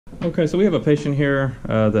Okay, so we have a patient here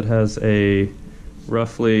that has a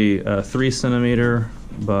roughly 3 centimeter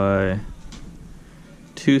by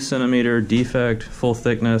 2 centimeter defect, full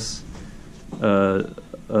thickness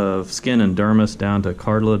of skin and dermis down to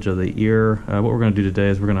cartilage of the ear. What we're going to do today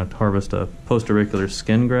is we're going to harvest a post-auricular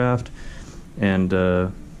skin graft and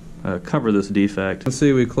cover this defect. You can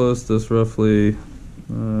see we closed this roughly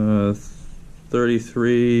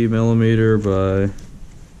 33 millimeter by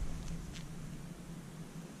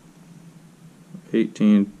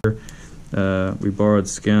 18. We borrowed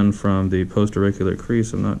skin from the post-auricular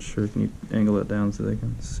crease. I'm not sure, can you angle it down so they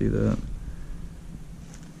can see that?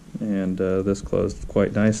 And this closed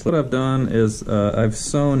quite nicely. What I've done is I've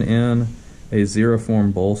sewn in a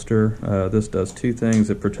zero-form bolster. This does 2 things.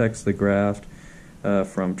 It protects the graft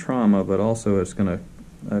from trauma, but also it's going to,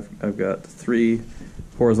 I've got 3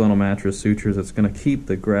 horizontal mattress sutures. It's going to keep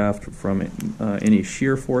the graft from any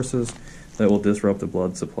shear forces that will disrupt the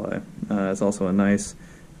blood supply. It's also a nice,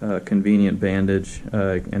 convenient bandage,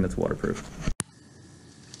 and it's waterproof.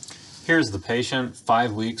 Here's the patient,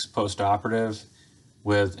 5 weeks post-operative,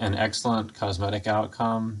 with an excellent cosmetic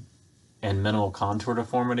outcome and minimal contour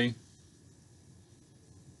deformity.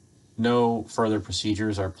 No further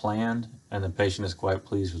procedures are planned, and the patient is quite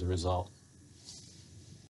pleased with the result.